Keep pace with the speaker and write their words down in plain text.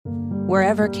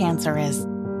Wherever cancer is,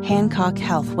 Hancock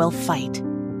Health will fight.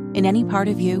 In any part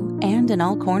of you and in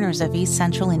all corners of East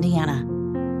Central Indiana.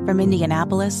 From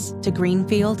Indianapolis to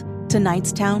Greenfield to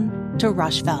Knightstown to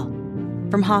Rushville.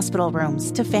 From hospital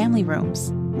rooms to family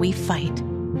rooms, we fight.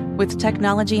 With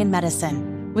technology and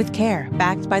medicine, with care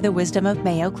backed by the wisdom of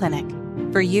Mayo Clinic.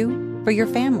 For you, for your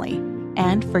family,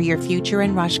 and for your future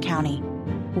in Rush County.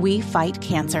 We fight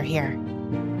cancer here.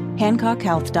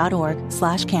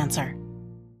 HancockHealth.org/cancer.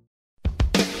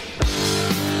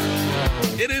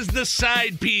 It is The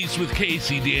Side Piece with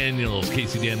Casey Daniels.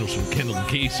 Casey Daniels from Kendall and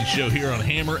Casey Show here on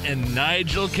Hammer and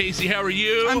Nigel. Casey, how are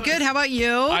you? I'm good. How about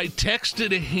you? I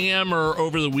texted Hammer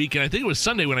over the weekend. I think it was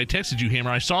Sunday when I texted you,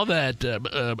 Hammer. I saw that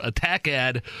attack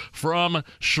ad from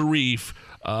Sharif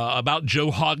about Joe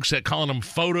Hogsett, calling him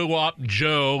Photo Op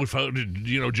Joe.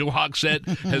 Joe Hogsett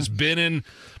has been in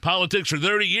politics for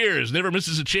 30 years, never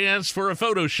misses a chance for a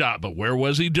Photoshop. But where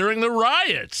was he during the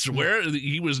riots? Where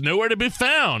he was nowhere to be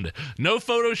found. No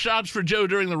Photoshops for Joe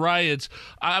during the riots.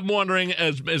 I'm wondering,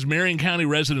 as Marion County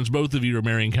residents, both of you are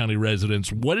Marion County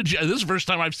residents, what did you? This is the first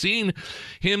time I've seen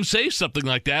him say something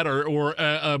like that, or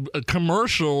a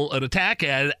commercial, an attack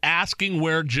ad asking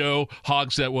where Joe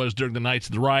Hogsett was during the nights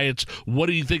of the riots. What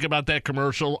do you think about that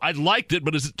commercial? I liked it,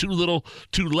 but is it too little,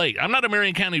 too late? I'm not a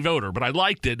Marion County voter, but I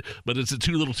liked it, but is it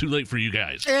too little, too late for you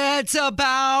guys? It's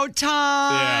about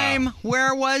time. Yeah.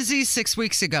 Where was he 6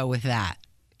 weeks ago with that?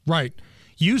 Right.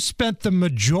 You spent the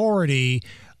majority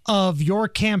of your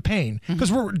campaign,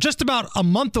 because we're just about a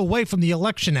month away from the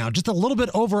election now, just a little bit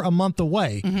over a month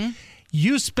away.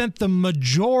 You spent the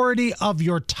majority of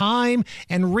your time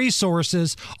and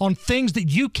resources on things that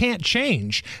you can't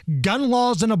change. Gun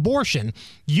laws and abortion.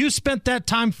 You spent that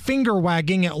time finger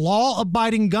wagging at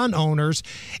law-abiding gun owners,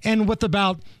 and with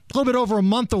about a little bit over a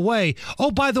month away,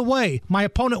 oh, by the way, my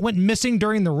opponent went missing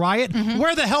during the riot.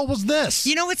 Where the hell was this?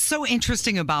 You know what's so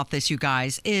interesting about this, you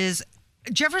guys, is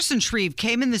Jefferson Shreve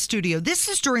came in the studio. This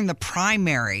is during the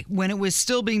primary when it was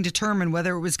still being determined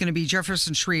whether it was going to be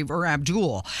Jefferson Shreve or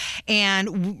Abdul.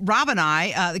 And Rob and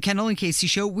I, the Kendall and Casey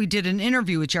Show, we did an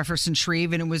interview with Jefferson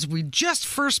Shreve, and we just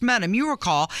first met him. You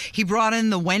recall, he brought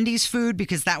in the Wendy's food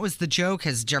because that was the joke.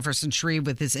 Has Jefferson Shreve,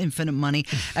 with his infinite money,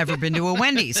 ever been to a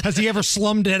Wendy's? Has he ever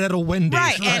slummed it at a Wendy's?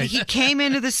 Right. And he came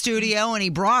into the studio and he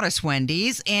brought us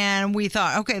Wendy's, and we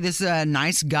thought, okay, this is a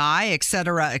nice guy, et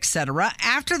cetera, et cetera.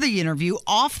 After the interview,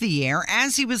 off the air,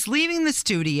 as he was leaving the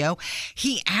studio,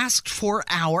 he asked for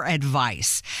our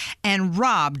advice. And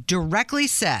Rob directly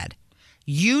said,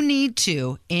 you need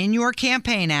to, in your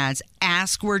campaign ads,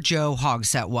 ask where Joe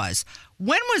Hogsett was.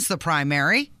 When was the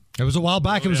primary? It was a while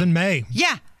back. It was in May.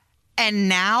 Yeah. And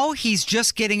now he's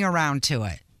just getting around to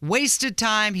it. Wasted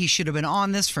time. He should have been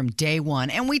on this from day one.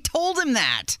 And we told him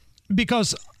that.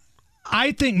 Because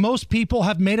I think most people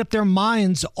have made up their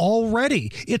minds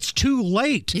already. It's too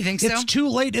late. You think so? It's too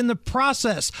late in the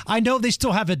process. I know they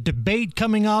still have a debate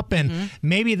coming up, and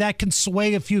maybe that can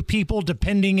sway a few people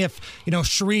depending if,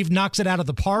 Shreve knocks it out of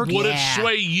the park. Would it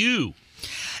sway you?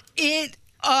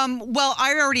 Well,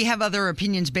 I already have other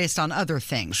opinions based on other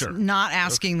things. Sure. Not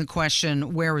asking the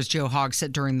question, where was Joe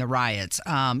Hogsett during the riots?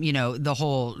 The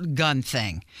whole gun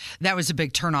thing. That was a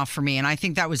big turnoff for me. And I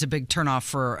think that was a big turnoff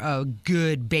for a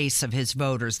good base of his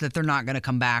voters, that they're not going to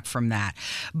come back from that.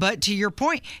 But to your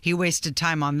point, he wasted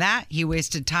time on that. He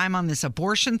wasted time on this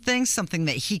abortion thing, something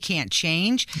that he can't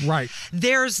change. Right.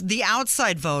 There's the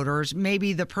outside voters,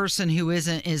 maybe the person who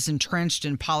isn't as entrenched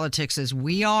in politics as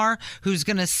we are, who's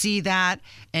going to see that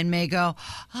and may go,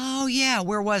 oh, yeah,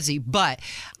 where was he? But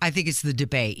I think it's the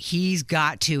debate. He's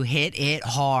got to hit it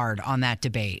hard on that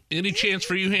debate. Any chance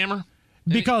for you, Hammer?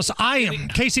 Because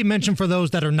Casey mentioned for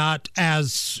those that are not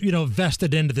as,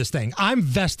 vested into this thing. I'm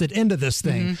vested into this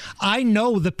thing. I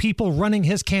know the people running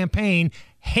his campaign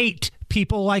hate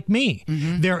people like me.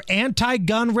 They're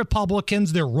anti-gun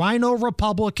Republicans. They're rhino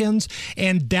Republicans.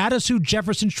 And that is who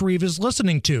Jefferson Shreve is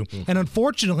listening to. And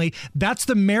unfortunately, that's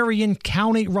the Marion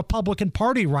County Republican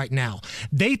Party right now.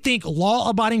 They think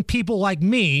law-abiding people like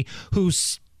me,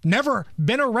 who's never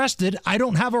been arrested, I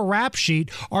don't have a rap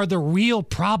sheet, are the real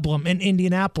problem in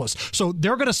Indianapolis. So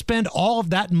they're going to spend all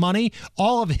of that money,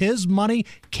 all of his money,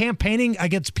 campaigning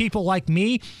against people like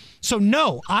me. So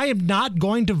no, I am not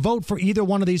going to vote for either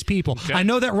one of these people. Okay. I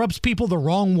know that rubs people the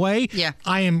wrong way. Yeah.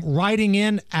 I am writing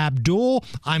in Abdul.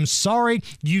 I'm sorry.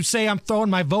 You say I'm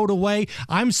throwing my vote away.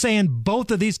 I'm saying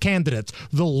both of these candidates,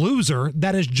 the loser,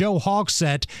 that is Joe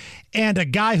Hogsett, and a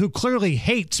guy who clearly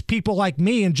hates people like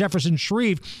me and Jefferson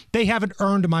Shreve, they haven't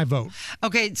earned my vote.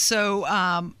 Okay, so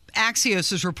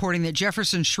Axios is reporting that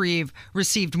Jefferson Shreve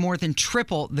received more than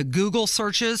triple the Google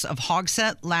searches of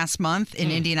Hogsett last month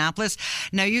in Indianapolis.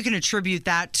 Now, you can attribute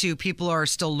that to people who are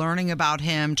still learning about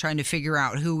him, trying to figure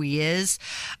out who he is.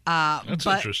 That's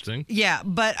interesting. Yeah,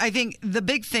 but I think the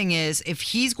big thing is if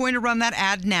he's going to run that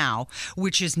ad now,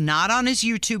 which is not on his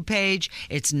YouTube page,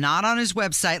 it's not on his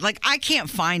website. Like, I can't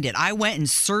find it. I went and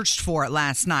searched for it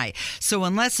last night. So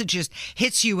unless it just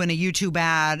hits you in a YouTube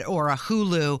ad or a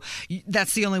Hulu,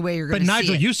 that's the only way you're going to see it. But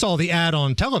Nigel, you saw the ad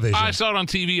on television. I saw it on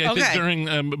TV. I think during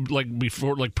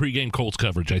before pregame Colts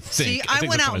coverage. I think. See, I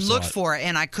went out and looked for it,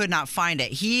 and I could not find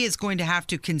it. He is going to have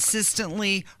to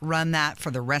consistently run that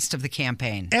for the rest of the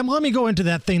campaign. And let me go into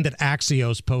that thing that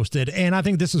Axios posted, and I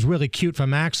think this is really cute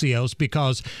from Axios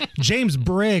because James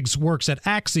Briggs works at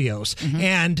Axios,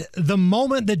 and the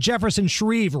moment that Jefferson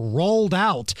Shreve rolled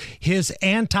out his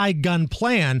anti-gun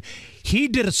plan, he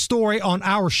did a story on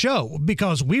our show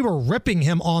because we were ripping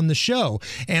him on the show,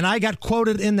 and I got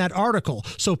quoted in that article.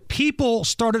 So people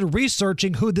started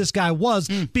researching who this guy was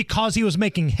because he was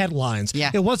making headlines.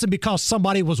 Yeah. It wasn't because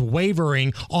somebody was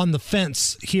wavering on the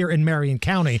fence here in Marion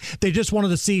County. They just wanted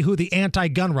to see who the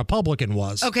anti-gun Republican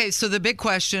was. Okay, so the big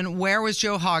question, where was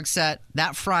Joe Hogsett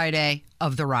that Friday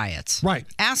of the riots? Right.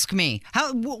 Ask me.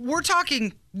 We're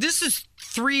talking, this is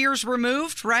 3 years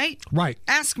removed, right? Right.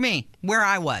 Ask me where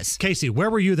I was. Casey, where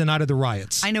were you the night of the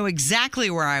riots? I know exactly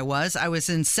where I was. I was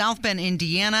in South Bend,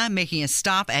 Indiana, making a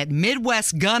stop at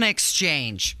Midwest Gun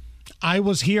Exchange. I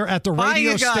was here at the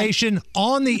radio station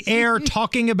on the air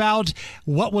talking about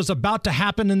what was about to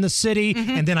happen in the city,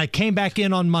 and then I came back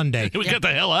in on Monday. We got the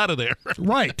hell out of there.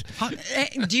 Right.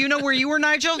 Do you know where you were,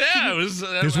 Nigel? Yeah,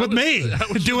 it was with me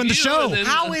doing the show.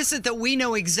 How is it that we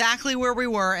know exactly where we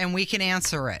were and we can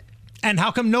answer it? And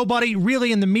how come nobody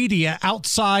really in the media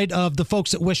outside of the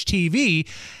folks at Wish TV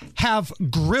have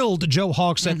grilled Joe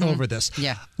Hogsett over this?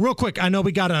 Yeah. Real quick, I know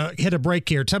we got to hit a break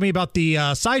here. Tell me about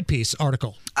the side piece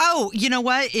article. Oh, you know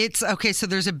what? It's okay. So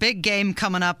there's a big game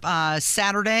coming up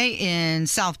Saturday in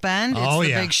South Bend. It's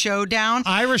the big showdown.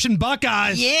 Irish and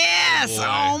Buckeyes. Yes.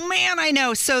 Oh man, I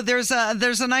know. So there's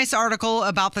a nice article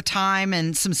about the time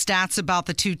and some stats about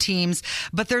the two teams,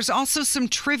 but there's also some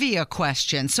trivia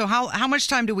questions. So how much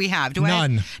time do we have?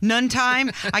 None. None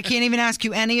time? I can't even ask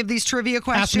you any of these trivia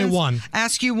questions. Ask me one.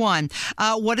 Ask you one.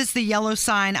 What is the yellow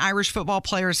sign Irish football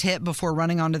players hit before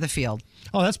running onto the field?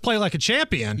 Oh, that's Play Like a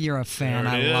Champion. You're a fan.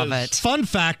 I love it. Fun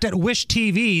fact, at Wish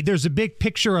TV, there's a big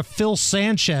picture of Phil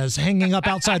Sanchez hanging up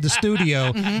outside the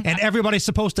studio, and everybody's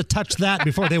supposed to touch that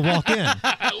before they walk in.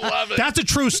 I love it. That's a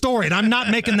true story, and I'm not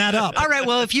making that up. All right,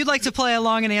 well, if you'd like to play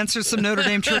along and answer some Notre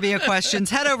Dame trivia questions,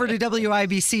 head over to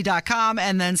WIBC.com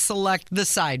and then select the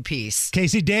side piece.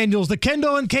 Casey Daniels, the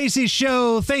Kendall and Casey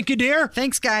Show. Thank you, dear.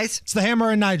 Thanks, guys. It's the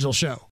Hammer and Nigel Show.